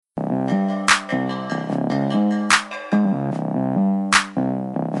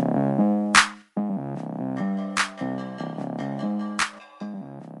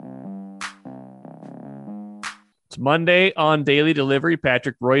Monday on Daily Delivery.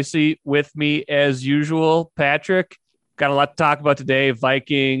 Patrick Royce with me as usual. Patrick, got a lot to talk about today.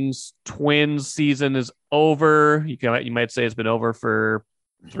 Vikings Twins season is over. You might say it's been over for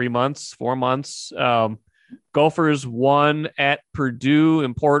 3 months, 4 months. Gophers won at Purdue,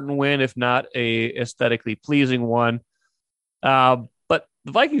 important win, if not a aesthetically pleasing one. But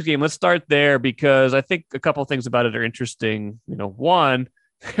the Vikings game, let's start there because I think a couple of things about it are interesting. One,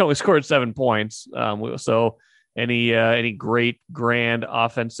 they only scored 7 points. So any great grand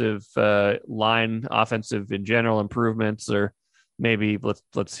offensive line, offensive in general improvements, or maybe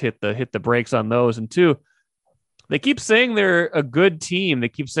let's hit the brakes on those. And two, they keep saying they're a good team. They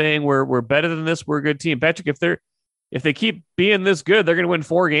keep saying we're better than this. We're a good team. Patrick, if they keep being this good, they're going to win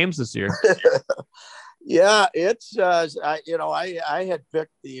 4 games this year. Yeah, it's I had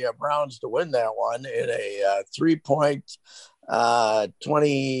picked the Browns to win that one in a 3-point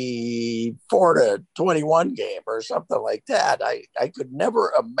 24-21 game or something like that. I could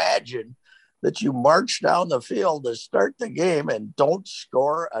never imagine that you march down the field to start the game and don't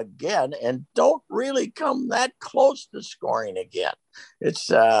score again and don't really come that close to scoring again. It's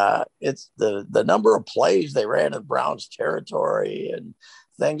the number of plays they ran in Browns territory and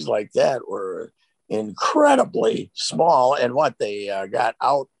things like that were incredibly small. And what they got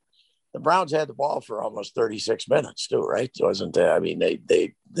out, the Browns had the ball for almost 36 minutes too, right? It wasn't,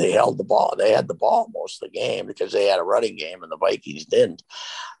 they held the ball. They had the ball most of the game because they had a running game and the Vikings didn't.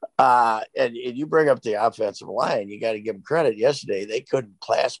 And you bring up the offensive line, you got to give them credit. Yesterday, they couldn't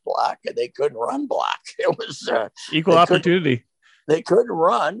pass block and they couldn't run block. It was equal opportunity. They couldn't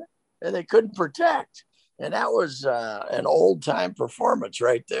run and they couldn't protect. And that was an old time performance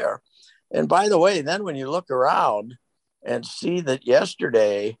right there. And by the way, then when you look around and see that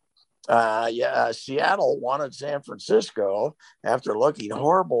yesterday, Seattle won at San Francisco after looking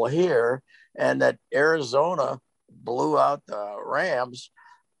horrible here, and that Arizona blew out the Rams.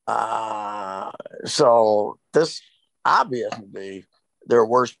 So this obviously their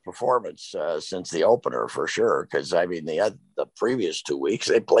worst performance since the opener for sure. Because I mean, the previous 2 weeks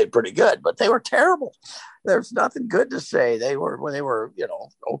they played pretty good, but they were terrible. There's nothing good to say. They were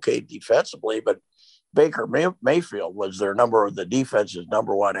okay defensively, but Baker Mayfield was the defense's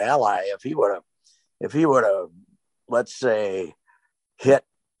number one ally. If he would have, let's say, hit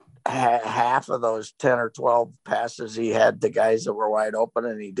half of those 10 or 12 passes he had to guys that were wide open,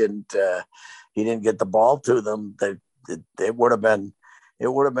 and he didn't get the ball to them, it would have been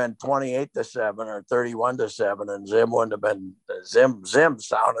 28-7 or 31-7, and Zim wouldn't have been Zim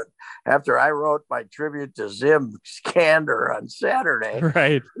sounded, after I wrote my tribute to Zim Skander on Saturday,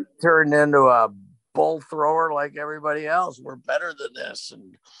 right, turned into a bull thrower like everybody else. We're better than this.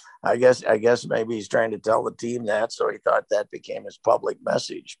 And I guess maybe he's trying to tell the team that, so he thought that became his public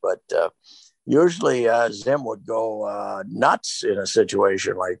message. But usually Zim would go nuts in a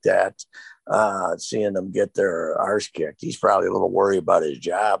situation like that, seeing them get their arse kicked. He's probably a little worried about his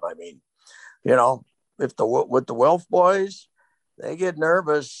job. I mean, with the Wilf boys, they get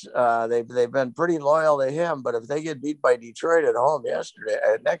nervous. They've been pretty loyal to him, but if they get beat by Detroit at home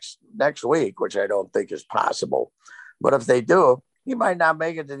next week, which I don't think is possible, but if they do, he might not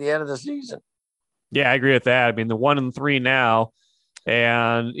make it to the end of the season. Yeah, I agree with that. I mean, the 1-3 now,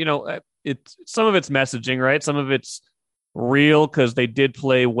 and it's some of it's messaging, right? Some of it's real because they did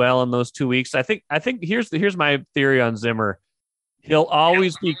play well in those 2 weeks. I think here's my theory on Zimmer. He'll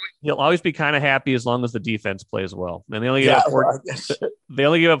always be kind of happy as long as the defense plays well. And they only give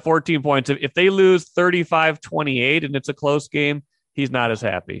up 14 points. If they lose 35-28 and it's a close game, he's not as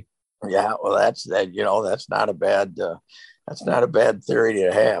happy. Yeah, well, that's not a bad theory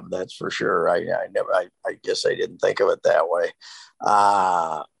to have. That's for sure. I guess I didn't think of it that way.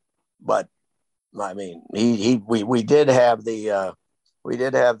 But I mean, we did have the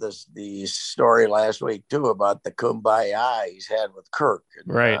story last week too about the kumbaya he's had with Kirk, and,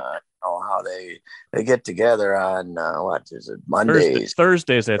 right? How they get together on what is it, Mondays,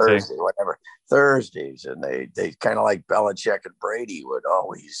 Thursdays, Thursdays, and they kind of like Belichick and Brady would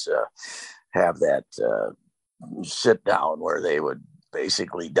always have that sit down where they would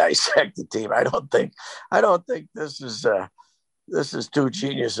basically dissect the team. I don't think this is two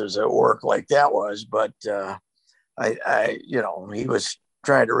geniuses at work like that was, but he was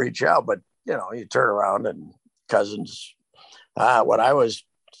trying to reach out, but you turn around and Cousins, I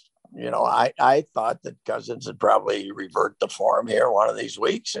thought that Cousins would probably revert to form here one of these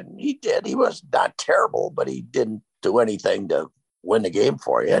weeks, and he did. He was not terrible, but he didn't do anything to win the game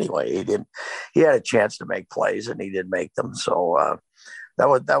for you anyway. He had a chance to make plays and he didn't make them. So that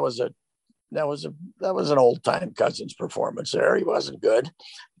was an old time Cousins performance there. He wasn't good,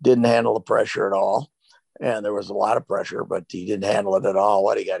 didn't handle the pressure at all. and there was a lot of pressure, but he didn't handle it at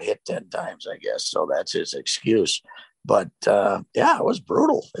all. He got hit 10 times, I guess. So that's his excuse. But yeah, it was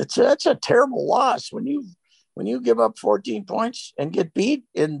brutal. It's a terrible loss when you give up 14 points and get beat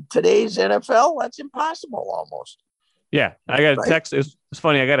in today's NFL. That's impossible almost. Yeah, I got a text. It's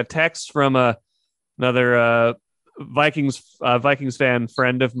funny. I got a text from another Vikings fan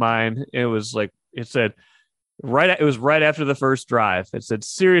friend of mine. It was like it said. It was right after the first drive. It said,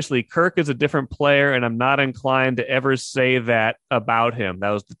 seriously, Kirk is a different player, and I'm not inclined to ever say that about him. That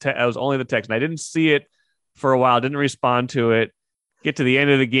was that was only the text. And I didn't see it for a while, didn't respond to it. Get to the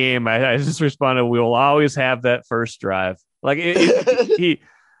end of the game, I just responded, we will always have that first drive. Like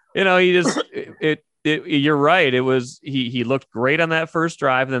you're right. It was he looked great on that first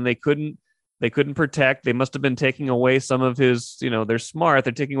drive, and then they couldn't protect. They must have been taking away some of his, they're smart.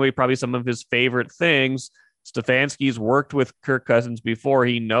 They're taking away probably some of his favorite things. Stefanski's worked with Kirk Cousins before.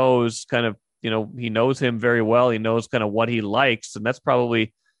 He knows he knows him very well. He knows kind of what he likes. And that's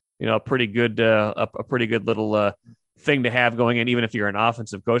probably, a pretty good little thing to have going in, even if you're an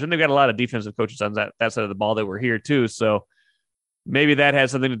offensive coach. And they've got a lot of defensive coaches on that side of the ball that were here too. So maybe that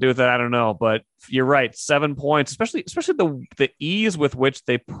has something to do with it. I don't know, but you're right. 7 points, especially the ease with which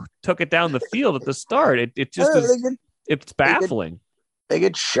they took it down the field at the start. It just it's baffling. They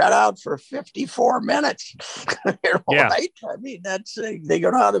get shut out for 54 minutes. Yeah. Right? I mean, that's they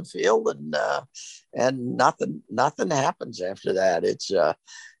go down the field and nothing happens after that.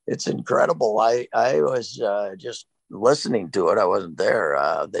 It's incredible. I was just listening to it. I wasn't there.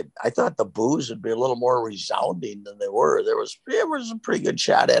 I thought the boos would be a little more resounding than they were. It was a pretty good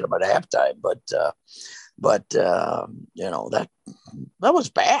shot at them at halftime, but that was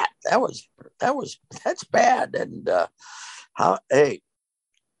bad. That's bad. And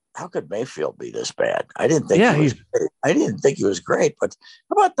how could Mayfield be this bad? I didn't think he was great, but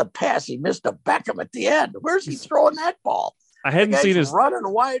how about the pass? He missed a Beckham at the end. Where's he throwing that ball? I hadn't seen his running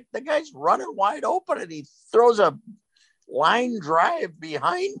wide. The guy's running wide open, and he throws a line drive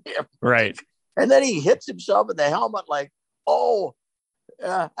behind him. Right. And then he hits himself in the helmet like,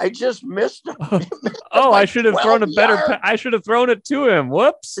 I just missed him. I should have thrown I should have thrown it to him.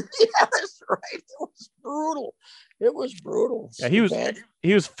 Whoops. Yeah, that's right. It was brutal. Yeah,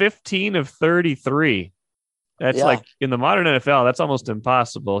 he was 15 of 33. That's like in the modern NFL, that's almost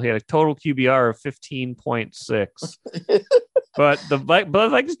impossible. He had a total QBR of 15.6. But the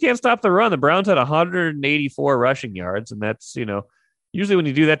Vikings can't stop the run. The Browns had 184 rushing yards, and that's, usually when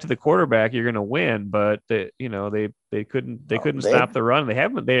you do that to the quarterback, you're going to win, but they couldn't stop the run. They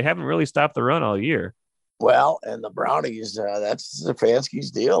haven't really stopped the run all year. Well, and the Brownies, that's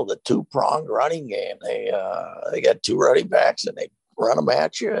Stefanski's deal, the two-pronged running game. They got two running backs, and they run them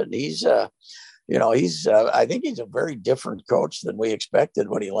at you. And he's I think he's a very different coach than we expected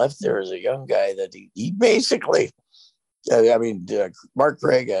when he left there as a young guy. That he basically, Mark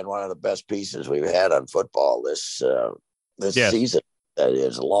Craig had one of the best pieces we've had on football this season. That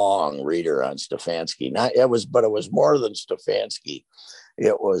is a long reader on Stefanski. It was more than Stefanski.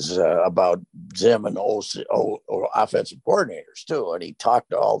 It was about Zim and offensive coordinators too, and he talked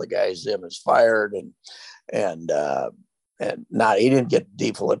to all the guys Zim has fired, and not he didn't get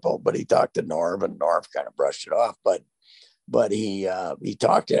DeFilippo, but he talked to Norv, and Norv kind of brushed it off. But he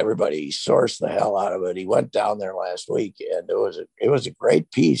talked to everybody. He sourced the hell out of it. He went down there last week, and it was a great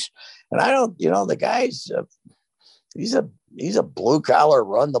piece. And I don't, the guy's he's a blue collar,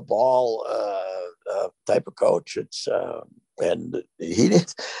 run the ball type of coach. It's and he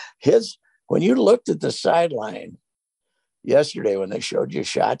did when you looked at the sideline yesterday when they showed you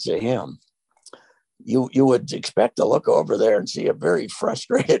shots of him, you would expect to look over there and see a very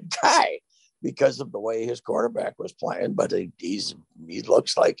frustrated guy because of the way his quarterback was playing. But he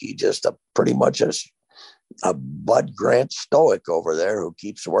looks like he just pretty much a Bud Grant stoic over there who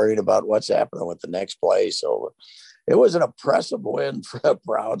keeps worrying about what's happening with the next play. So it was an impressive win for the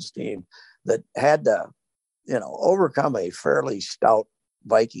Browns team that had to, overcome a fairly stout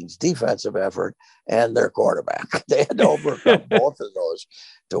Vikings defensive effort and their quarterback. They had to overcome both of those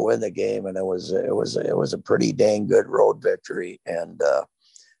to win the game, and it was a pretty dang good road victory, and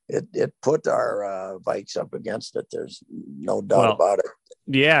it put our Vikes up against it. There's no doubt about it.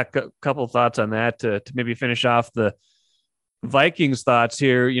 Yeah, a couple of thoughts on that to maybe finish off the Vikings thoughts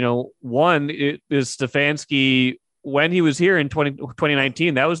here. One is Stefanski. When he was here in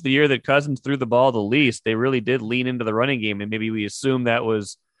 2019, that was the year that Cousins threw the ball the least. They really did lean into the running game, and maybe we assume that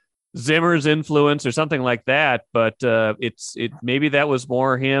was Zimmer's influence or something like that. But maybe that was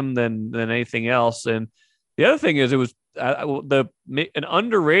more him than anything else. And the other thing is, it was an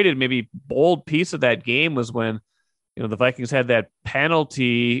underrated, maybe bold piece of that game was when the Vikings had that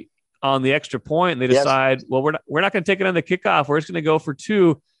penalty on the extra point, and they Yes. decide, well, we're not going to take it on the kickoff. We're just going to go for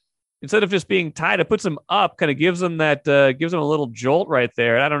two. Instead of just being tied, it puts them up, kind of gives them a little jolt right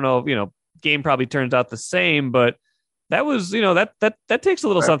there. And I don't know, game probably turns out the same, but that was, that takes a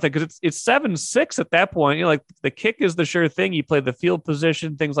little something, because it's 7-6 at that point. Like the kick is the sure thing. You play the field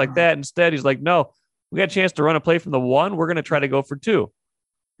position, things like that. Instead, he's like, no, we got a chance to run a play from the one. We're going to try to go for two.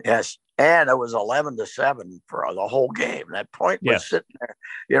 Yes. And it was 11-7 for the whole game. That point was sitting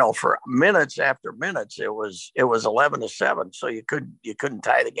there, for minutes after minutes. It was 11-7. So you couldn't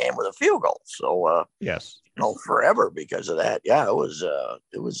tie the game with a field goal. So, yes, forever because of that. Yeah, it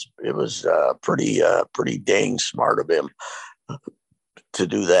was pretty dang smart of him to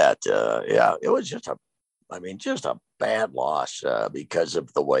do that. Yeah, it was just a bad loss because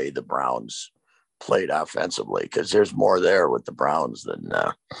of the way the Browns played offensively, because there's more there with the Browns than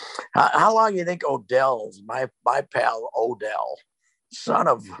how long do you think Odell's my pal Odell, son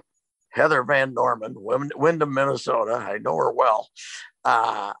of Heather Van Norman, Windham, Minnesota. I know her well.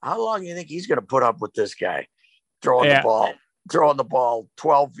 How long do you think he's going to put up with this guy throwing the ball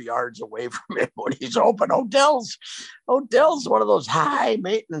 12 yards away from him when he's open? Odell's one of those high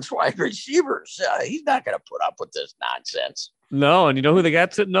maintenance wide receivers. He's not going to put up with this nonsense. No, and you know who they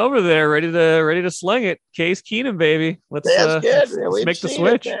got sitting over there, ready to sling it? Case Keenum, baby. Let's make the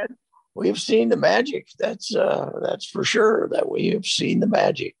switch. We've seen the magic. That's for sure. That we have seen the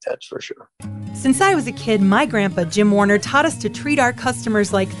magic. That's for sure. Since I was a kid, my grandpa, Jim Warner, taught us to treat our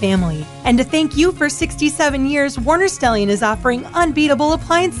customers like family. And to thank you for 67 years, Warner Stellian is offering unbeatable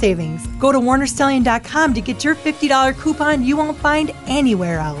appliance savings. Go to WarnerStellian.com to get your $50 coupon you won't find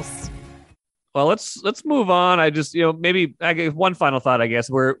anywhere else. Well, let's move on. I just, maybe I gave one final thought, I guess,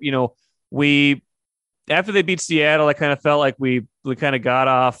 where, we, after they beat Seattle, I kind of felt like we kind of got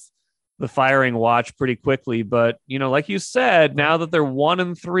off the firing watch pretty quickly. But, like you said, now that they're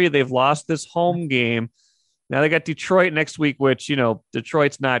 1-3, they've lost this home game. Now they got Detroit next week, which,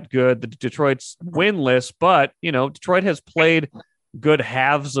 Detroit's not good. Detroit's winless, but, Detroit has played good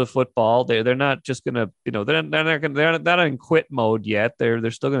halves of football. They're not just going to, they're not in quit mode yet.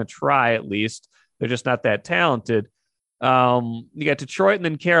 They're still going to try at least. They're just not that talented. You got Detroit and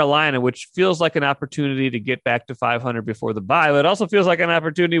then Carolina, which feels like an opportunity to get back to 500 before the bye. But it also feels like an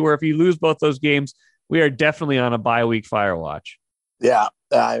opportunity where if you lose both those games, we are definitely on a bye week fire watch. Yeah.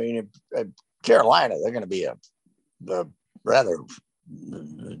 I mean, Carolina, they're going to be the rather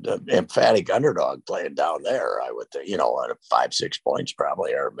emphatic underdog playing down there. I would think, at 5-6 points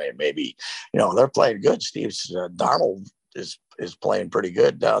probably, or maybe, they're playing good. Darnold is playing pretty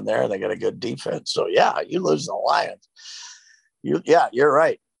good down there. They got a good defense. So yeah, you lose the Lions. You're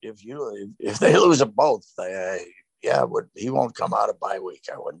right. If they lose them both, he won't come out of bye week,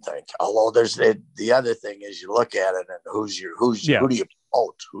 I wouldn't think. Although there's the other thing is you look at it and who do you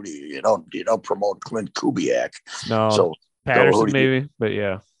promote? Who do you don't promote Clint Kubiak? No. So Patterson maybe, but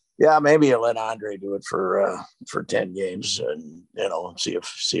yeah. Yeah, maybe you'll let Andre do it for 10 games and see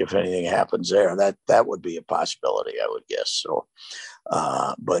if anything happens there. That would be a possibility, I would guess. So,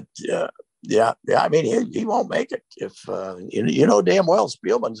 but I mean he won't make it if damn well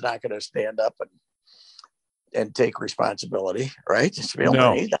Spielman's not going to stand up and take responsibility, right?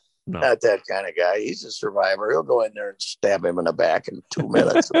 Spielman, he's not that kind of guy. He's a survivor. He'll go in there and stab him in the back in 2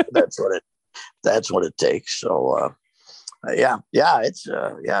 minutes. That's what it takes. So.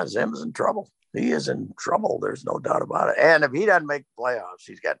 Zim's in trouble. He is in trouble. There's no doubt about it. And if he doesn't make the playoffs,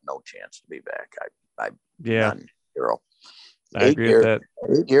 he's got no chance to be back. Hero. I agree with that.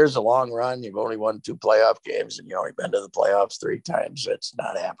 8 years a long run. You've only won 2 playoff games, and you've only been to the playoffs 3 times. It's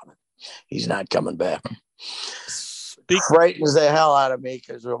not happening. He's not coming back. Frightens the hell out of me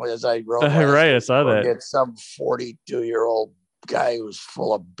because as I wrote, I saw that. Get some 42-year-old guy who's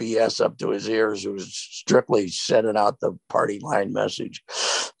full of BS up to his ears, who's strictly sending out the party line message.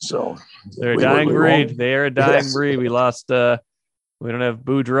 So they're a dying breed. They are a dying breed. We lost. We don't have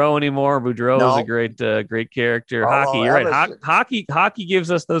Boudreaux anymore. Boudreaux is a great character. Hockey, you're right. Hockey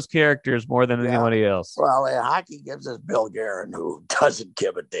gives us those characters more than anybody else. Well, hockey gives us Bill Guerin, who doesn't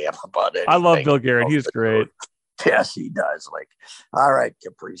give a damn about anything. I love Bill Guerin. He's great. Yes, he does. Like, all right,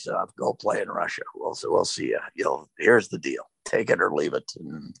 Kaprizov, go play in Russia. We'll see you. Here's the deal. Take it or leave it.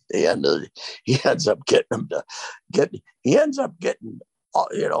 And he ends up getting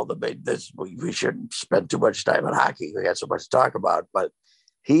we shouldn't spend too much time on hockey. We got so much to talk about, but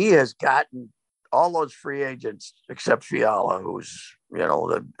he has gotten all those free agents except Fiala, who's,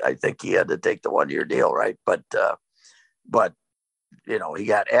 I think he had to take the 1-year deal, right? But he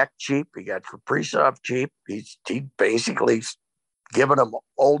got Eck cheap. He got Kaprizov cheap. He basically giving them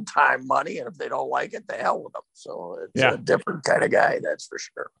old time money. And if they don't like it, the hell with them. So it's a different kind of guy. That's for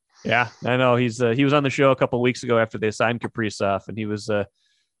sure. Yeah, I know. He was on the show a couple of weeks ago after they signed Kaprizov, and he was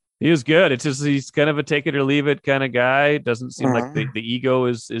good. It's just he's kind of a take it or leave it kind of guy. Doesn't seem like the ego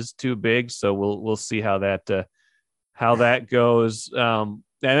is too big. So we'll see how that goes. And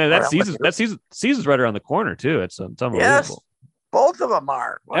then season's right around the corner too. It's unbelievable. Yes, both of them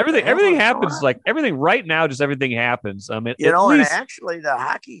are. Everything happens like everything right now. Just everything happens. And actually the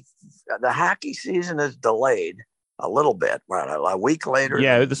hockey season is delayed a little bit. A week later.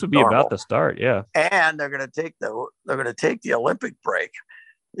 Yeah, this would be normal. About to start. Yeah, and they're going to take the Olympic break.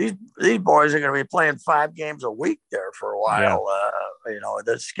 These boys are going to be playing 5 games a week there for a while. Yeah.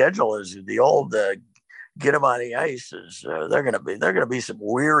 The schedule is the old get them on the ice. They're going to be some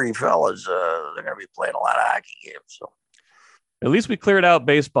weary fellas. They're going to be playing a lot of hockey games. So at least we cleared out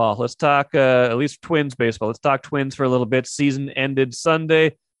baseball. Let's talk at least Twins baseball. Let's talk Twins for a little bit. Season ended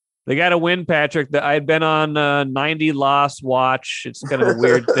Sunday. They got a win, Patrick. I had been on 90 loss watch. It's kind of a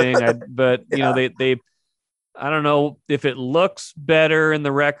weird thing, but they. I don't know if it looks better in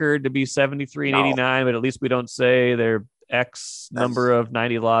the record to be 73 and 89, but at least we don't say they're X number of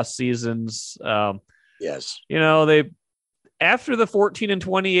 90 loss seasons. Yes. They after the 14 and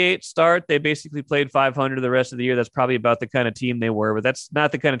 28 start, they basically played 500 the rest of the year. That's probably about the kind of team they were, but that's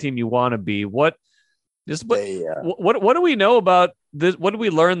not the kind of team you want to be. What do we know about this? What did we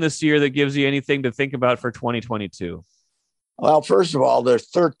learn this year that gives you anything to think about for 2022? Well, first of all, they're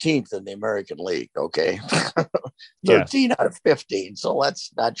 13th in the American League. Okay. 13 out of 15. So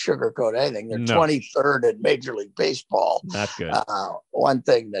let's not sugarcoat anything. They're 23rd in Major League Baseball. Not good. One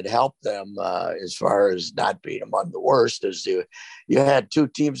thing that helped them as far as not being among the worst is you had 2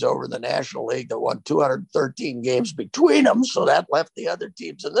 teams over in the National League that won 213 games between them. So that left the other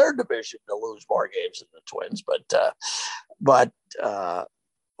teams in their division to lose more games than the Twins.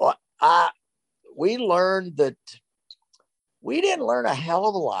 We learned that we didn't learn a hell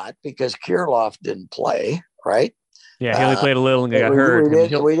of a lot because Kirilloff didn't play, right? Yeah, he only played a little and got hurt.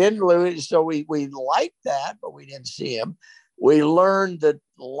 We didn't lose, so we liked that, but we didn't see him. We learned that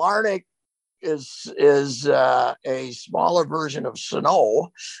Larnach is a smaller version of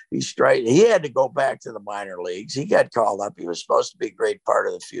Sano. He had to go back to the minor leagues. He got called up. He was supposed to be a great part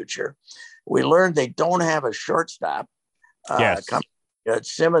of the future. We learned they don't have a shortstop. Yes.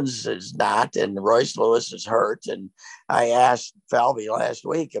 Simmons is not, and Royce Lewis is hurt. And I asked Falvey last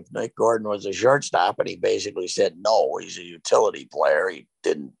week if Nick Gordon was a shortstop, and he basically said no, he's a utility player. He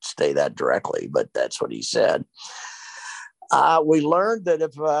didn't say that directly, but that's what he said. We learned that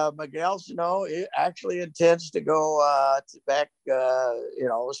if Miguel Sano actually intends to go back,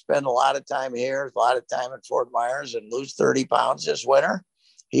 spend a lot of time here, a lot of time at Fort Myers, and lose 30 pounds this winter,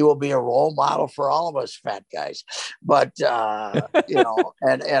 he will be a role model for all of us fat guys. But,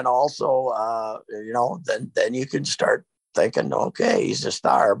 and also, then you can start thinking, okay, he's a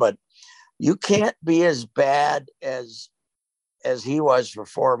star, but you can't be as bad as he was for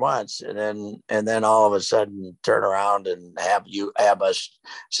 4 months and then all of a sudden turn around and have us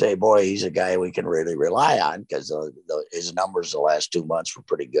say, boy, he's a guy we can really rely on, because his numbers the last 2 months were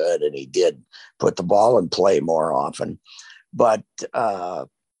pretty good. And he did put the ball in play more often, but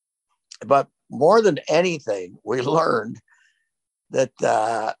more than anything, we learned that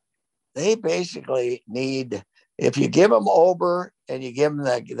they basically need, if you give them Ober and you give them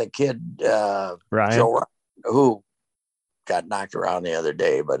the kid Ryan, Joe Ryan, who got knocked around the other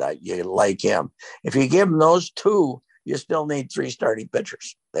day, but you like him. If you give them those 2, you still need 3 starting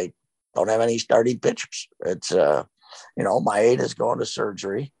pitchers. They don't have any starting pitchers. It's Maeda's going to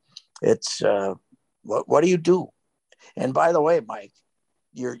surgery. It's what do you do? And by the way, Mike,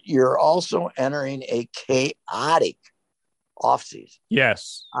 you're also entering a chaotic offseason.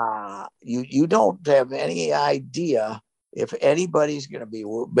 Yes. You don't have any idea if anybody's going to be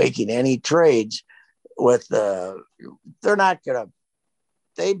making any trades with they're not going to,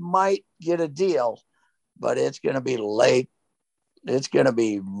 they might get a deal, but it's going to be late. It's going to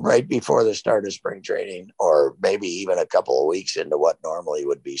be right before the start of spring training, or maybe even a couple of weeks into what normally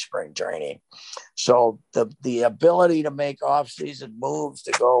would be spring training. So the ability to make off-season moves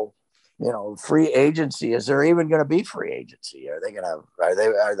to go, free agency, is there even going to be free agency? Are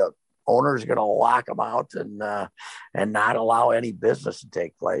the owners going to lock them out and not allow any business to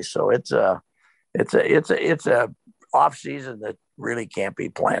take place? So it's a off season that really can't be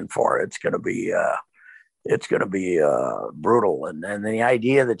planned for. It's going to be brutal. And the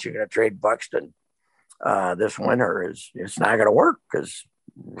idea that you're going to trade Buxton this winter it's not going to work, because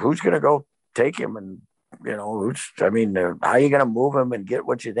who's going to go take him? And how are you going to move him and get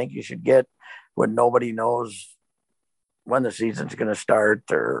what you think you should get when nobody knows when the season's going to start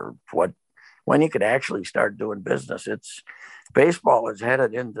or what when you could actually start doing business. It's baseball is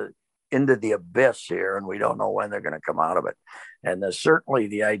headed into the abyss here, and we don't know when they're going to come out of it. And there's certainly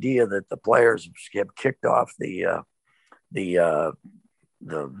the idea that the players have kicked off the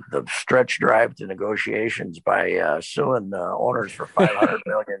stretch drive to negotiations by suing the owners for $500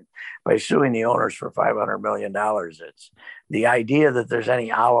 million. By suing the owners for $500 million, it's the idea that there's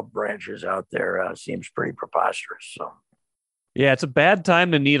any olive branches out there seems pretty preposterous. So. Yeah, it's a bad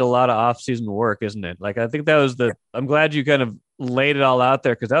time to need a lot of off-season work, isn't it? Like, I think that was I'm glad you kind of laid it all out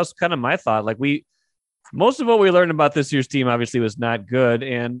there, because that was kind of my thought. Like, most of what we learned about this year's team obviously was not good.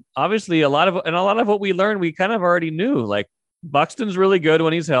 And obviously a lot of what we learned, we kind of already knew. Like, Buxton's really good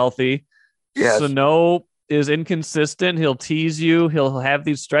when he's healthy. Yes. Sano is inconsistent. He'll tease you. He'll have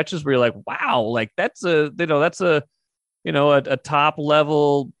these stretches where you're like, wow, like that's a top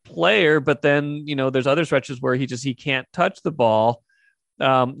level player. But then, there's other stretches where he can't touch the ball.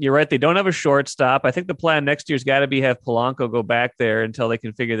 You're right. They don't have a shortstop. I think the plan next year's got to have Polanco go back there until they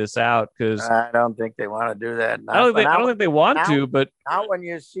can figure this out. Because I don't think they want to do that. I don't think they want to. But now, when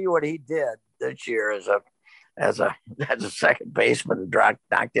you see what he did this year as a second baseman,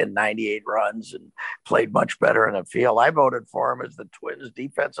 knocked in 98 runs and played much better in the field, I voted for him as the Twins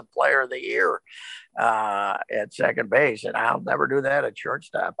Defensive Player of the Year at second base, and I'll never do that at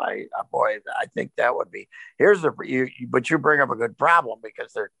shortstop. I think that would be. But you bring up a good problem,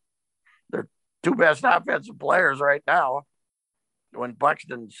 because they're two best offensive players right now. When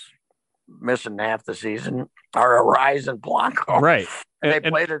Buxton's missing half the season, are Arraez and Polanco, right? And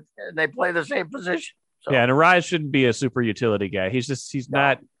they play the same position. So. Yeah, and Arraez shouldn't be a super utility guy. He's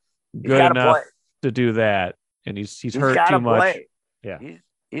not good enough to do that, and he's hurt too much. Play. Yeah,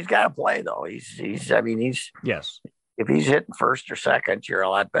 he's got to play though. He's yes. If he's hitting first or second, you're a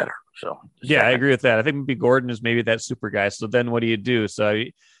lot better. So yeah, I agree with that. I think maybe Gordon is maybe that super guy. So then what do you do? So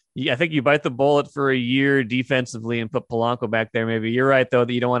I think you bite the bullet for a year defensively and put Polanco back there. Maybe you're right though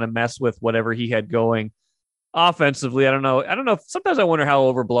that you don't want to mess with whatever he had going offensively. I don't know. Sometimes I wonder how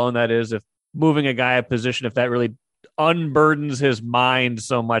overblown that is. If moving a guy a position, if that really unburdens his mind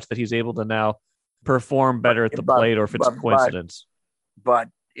so much that he's able to now perform better at the plate, or if it's a coincidence. But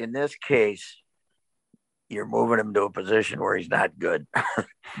in this case, you're moving him to a position where he's not good.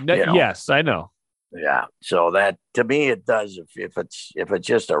 Yes, I know. Yeah. So that, to me, it does. If it's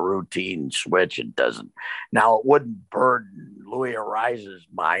just a routine switch, it doesn't. Now, it wouldn't burden Luis Arraez's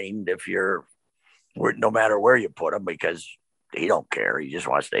mind no matter where you put him, because he don't care. He just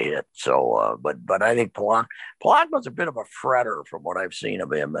wants to hit. So, but I think Polanco's a bit of a fretter from what I've seen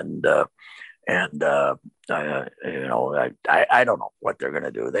of him, and I don't know what they're going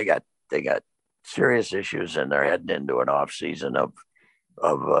to do. They got serious issues, and they're heading into an off season of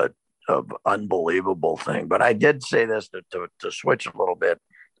unbelievable thing. But I did say this to switch a little bit.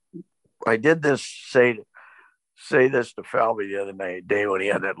 I did say this to Falvey the other day when he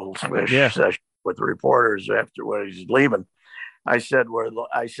had that little session with the reporters after when he's leaving. I said,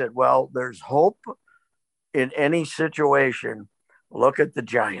 well, there's hope in any situation. Look at the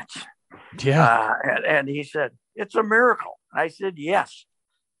Giants. Yeah. And he said, it's a miracle. I said, yes,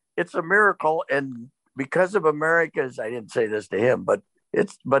 it's a miracle. And because of America's, I didn't say this to him, but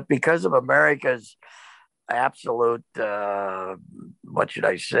because of America's absolute, what should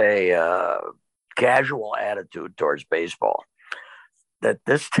I say, casual attitude towards baseball, that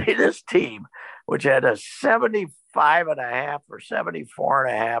this team, which had a 75.5 or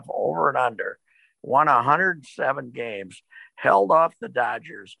 74.5 over and under, won 107 games, held off the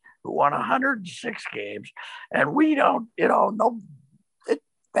Dodgers, who won 106 games, and we don't,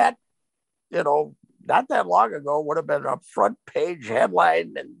 not that long ago would have been a front page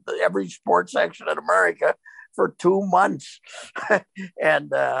headline in every sports section in America for 2 months.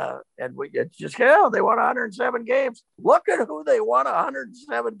 and it's just, they won 107 games. Look at who they won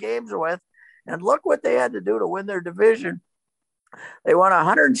 107 games with, and look what they had to do to win their division. They won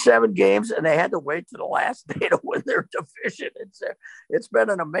 107 games, and they had to wait to the last day to win their division. It's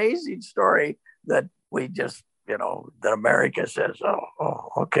been an amazing story that we just, that America says, oh,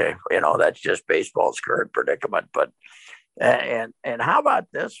 okay, that's just baseball's current predicament. But and how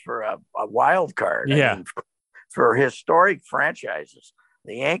about this for a wild card? Yeah. I mean, for historic franchises,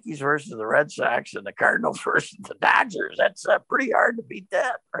 the Yankees versus the Red Sox and the Cardinals versus the Dodgers. That's pretty hard to beat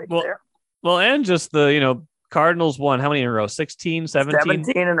that there. Well, and just the, Cardinals won how many in a row? 16, 17?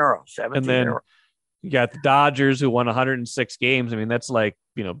 17 in a row. 17 and then in a row. You got the Dodgers who won 106 games. I mean, that's like,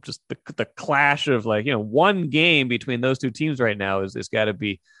 just the clash of one game between those two teams right now is got to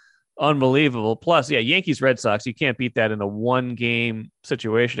be unbelievable. Plus, Yankees, Red Sox, you can't beat that in a one game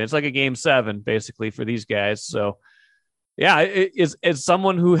situation. It's like a game 7 basically for these guys. So Yeah, as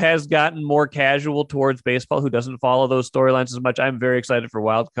someone who has gotten more casual towards baseball, who doesn't follow those storylines as much, I'm very excited for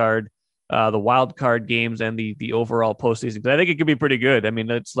the wild card games and the overall postseason. I think it could be pretty good. I mean,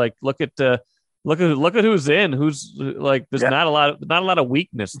 it's like look at who's in, who's like there's not a lot of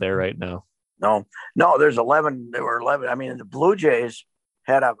weakness there right now. No, there's 11. There were 11. I mean, the Blue Jays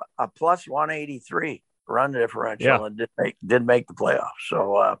had a plus 183 run differential and didn't make the playoffs.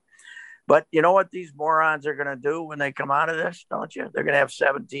 So, but you know what these morons are going to do when they come out of this, don't you? They're going to have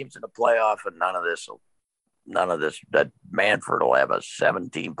 7 teams in the playoff, and none of this. That Manfred will have a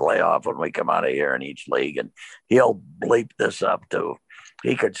 17 playoff when we come out of here in each league, and he'll bleep this up too.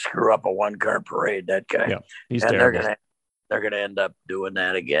 He could screw up a 1-car parade. That guy. Yeah, he's and terrible. They're gonna end up doing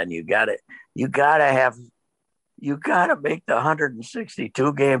that again. You gotta make the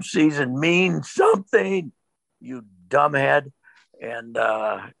 162 game season mean something, you dumbhead. And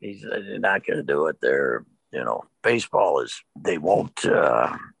he's not going to do it. Baseball is, they won't,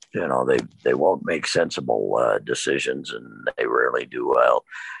 they won't make sensible decisions, and they rarely do well.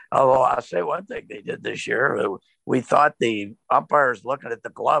 Although I'll say one thing they did this year, we thought the umpires looking at the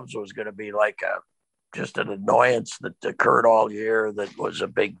gloves was going to be like just an annoyance that occurred all year. That was a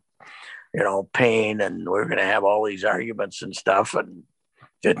big, pain, and we're going to have all these arguments and stuff. And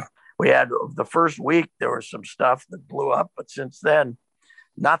we had the first week, there was some stuff that blew up, but since then,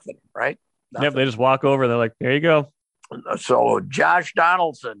 nothing, right? Nothing. Yep, they just walk over. They're like, there you go. So Josh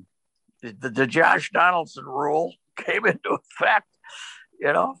Donaldson, the Josh Donaldson rule came into effect.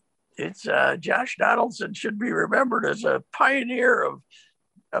 It's Josh Donaldson should be remembered as a pioneer of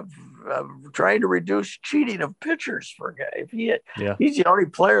trying to reduce cheating of pitchers for a guy. He's the only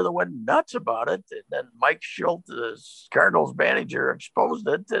player that went nuts about it. And then Mike Schultz, the Cardinals manager, exposed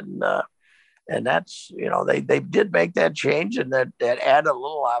it. And that's, they did make that change, and that added a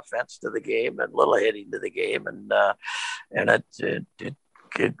little offense to the game and a little hitting to the game. And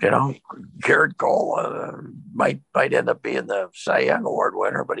Garrett Cole might end up being the Cy Young Award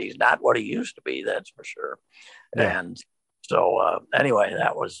winner, but he's not what he used to be. That's for sure. Yeah. And so anyway,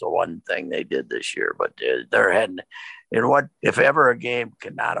 that was the one thing they did this year. But they're heading in what, if ever a game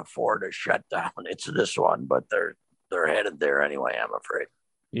cannot afford a shutdown, it's this one. But they're headed there anyway, I'm afraid.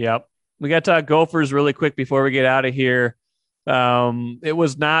 Yep. We got to talk Gophers really quick before we get out of here. It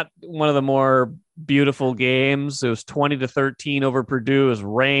was not one of the more beautiful games. It was 20-13 over Purdue. It was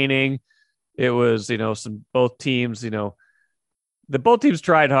raining. It was, both teams, both teams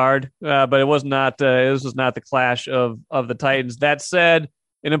tried hard, but it was not the clash of the Titans. That said,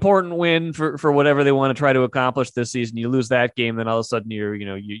 an important win for whatever they want to try to accomplish this season. You lose that game, then all of a sudden you're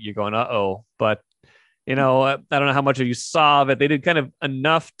going, uh-oh. But, I don't know how much of you saw of it. They did kind of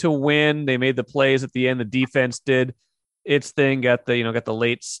enough to win. They made the plays at the end. The defense did its thing, got the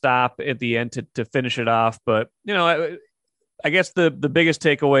late stop at the end to finish it off. But, I guess the biggest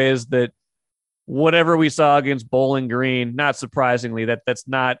takeaway is that whatever we saw against Bowling Green, not surprisingly, that's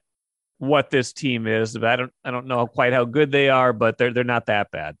not what this team is. I don't know quite how good they are, but they're not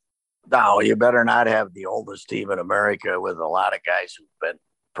that bad. No, you better not have the oldest team in America with a lot of guys who've been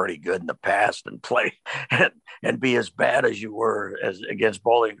pretty good in the past and play and be as bad as you were as against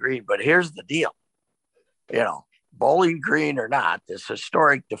Bowling Green. But here's the deal, Bowling Green or not, this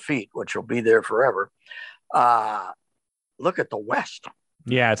historic defeat, which will be there forever. Look at the West.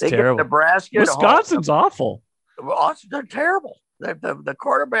 Yeah, it's terrible. Nebraska, Wisconsin's awful. They're terrible. The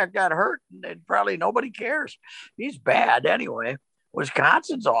quarterback got hurt, and probably nobody cares. He's bad anyway.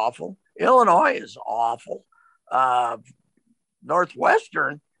 Wisconsin's awful. Illinois is awful.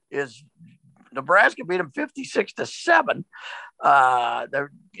 Northwestern is, Nebraska beat them 56-7.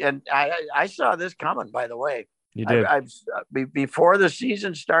 And I saw this coming, by the way. You did. Before the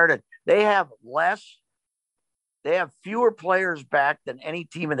season started, they have fewer players back than any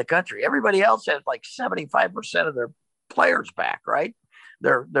team in the country. Everybody else has like 75% of their players back, right?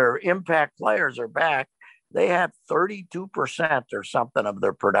 Their impact players are back. They have 32% or something of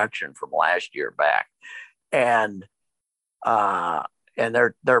their production from last year back. And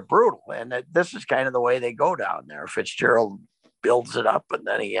they're brutal. And this is kind of the way they go down there. Fitzgerald builds it up, and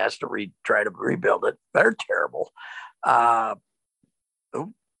then he has to try to rebuild it. They're terrible. I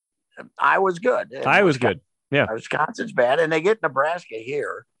was good. Yeah. Wisconsin's bad, and they get Nebraska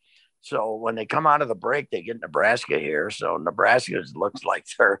here. So when they come out of the break, they get Nebraska here. So Nebraska looks like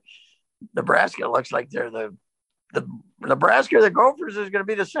they're the Nebraska, the Gophers is going to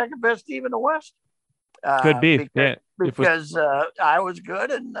be the second best team in the West. Could be, because Iowa's good,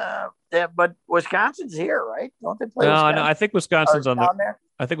 and but Wisconsin's here, right? Don't they play? No, I think Wisconsin's down there.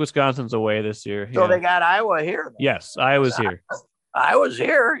 I think Wisconsin's away this year. So they got Iowa here. Then. Yes, Iowa's here. I was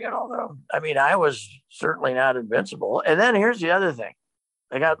here, I mean, I was certainly not invincible. And then here's the other thing.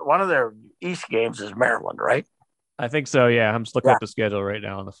 They got one of their East games is Maryland, right? I think so. Yeah. I'm just looking at the schedule right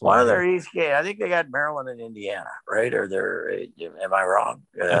now on the fly. One of their East games. I think they got Maryland and Indiana, right? Or am I wrong?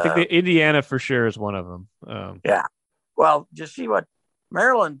 I think the Indiana for sure is one of them. Yeah. Well, just see what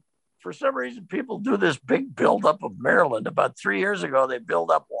Maryland, for some reason, people do this big buildup of Maryland. About 3 years ago, they built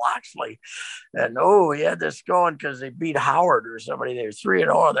up Loxley. And, we had this going because they beat Howard or somebody. They were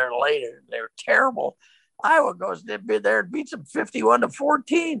 3-0. They're late. They were terrible. Iowa goes there and beats them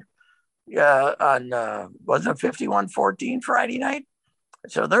 51-14. Wasn't it 51-14 Friday night?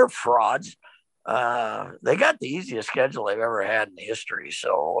 So they're frauds. They got the easiest schedule they've ever had in history.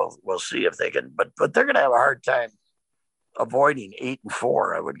 So we'll see if they can, but they're going to have a hard time avoiding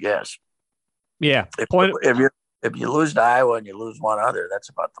 8-4, I would guess. Yeah. If you lose to Iowa and you lose one other, that's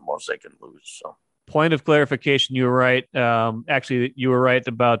about the most they can lose. So. Point of clarification, you were right. Actually, you were right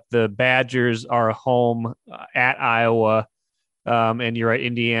about the Badgers are home at Iowa. And you're right,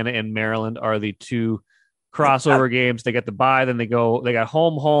 Indiana and Maryland are the two crossover games. They got the bye, then they got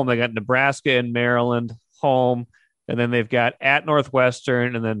home. They got Nebraska and Maryland home, and then they've got at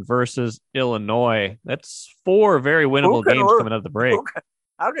Northwestern and then versus Illinois. That's 4 very winnable games coming out of the break.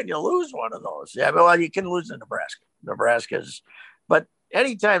 How can you lose one of those? Yeah, well, you can lose to Nebraska. But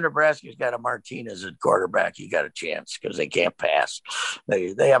anytime Nebraska's got a Martinez at quarterback, you got a chance because they can't pass.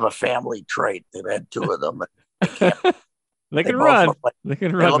 They have a family trait. They've had 2 of them. They can run. They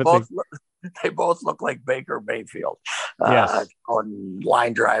can run. They both look like Baker Mayfield. Yes. On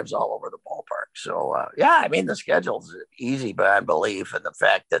line drives all over the ballpark. So, I mean, the schedule's easy beyond belief. And the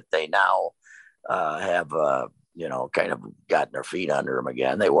fact that they now have, kind of gotten their feet under them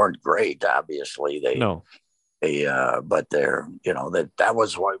again. They weren't great, obviously. But they're, that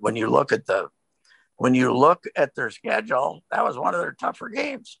was what, when you look at their schedule, that was one of their tougher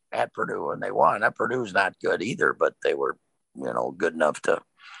games at Purdue, and they won. Purdue's not good either, but they were, good enough to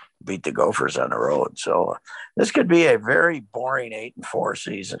beat the Gophers on the road. So this could be a very boring 8-4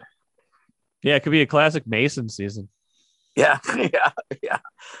 season. Yeah, it could be a classic Mason season. Yeah.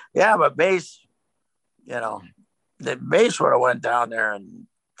 But Mace, Mace would have went down there and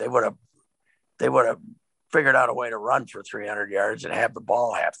they would have figured out a way to run for 300 yards and have the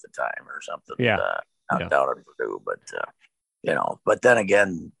ball half the time or something. Down at Purdue, but then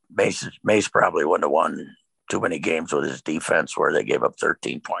again, Mace probably wouldn't have won too many games with his defense where they gave up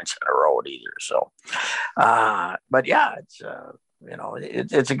 13 points in a row either. So, but yeah,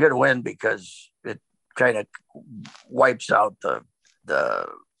 it's a good win because it kind of wipes out the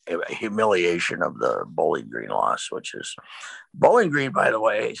humiliation of the Bowling Green loss, which is Bowling Green, by the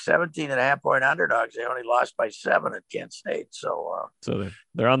way, 17.5-point underdogs. They only lost by 7 at Kent State. So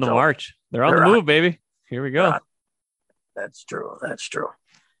they're on the march. They're on the move, baby. Here we go. That's true.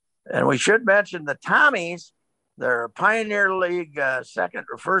 And we should mention the Tommies, their Pioneer League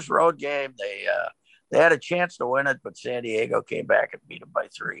first road game. They had a chance to win it, but San Diego came back and beat them by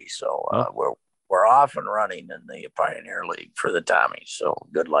 3. So we're off and running in the Pioneer League for the Tommies. So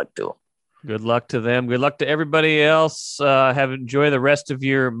good luck to them. Good luck to them. Good luck to everybody else. Enjoy the rest of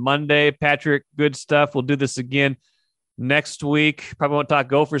your Monday. Patrick, good stuff. We'll do this again next week. Probably won't talk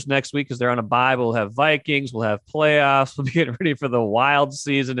Gophers next week because they're on a bye. We'll have Vikings. We'll have playoffs. We'll be getting ready for the wild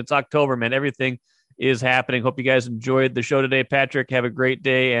season. It's October, man. Everything is happening. Hope you guys enjoyed the show today. Patrick, have a great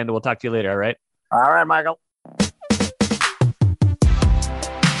day, and we'll talk to you later, all right? All right, Michael.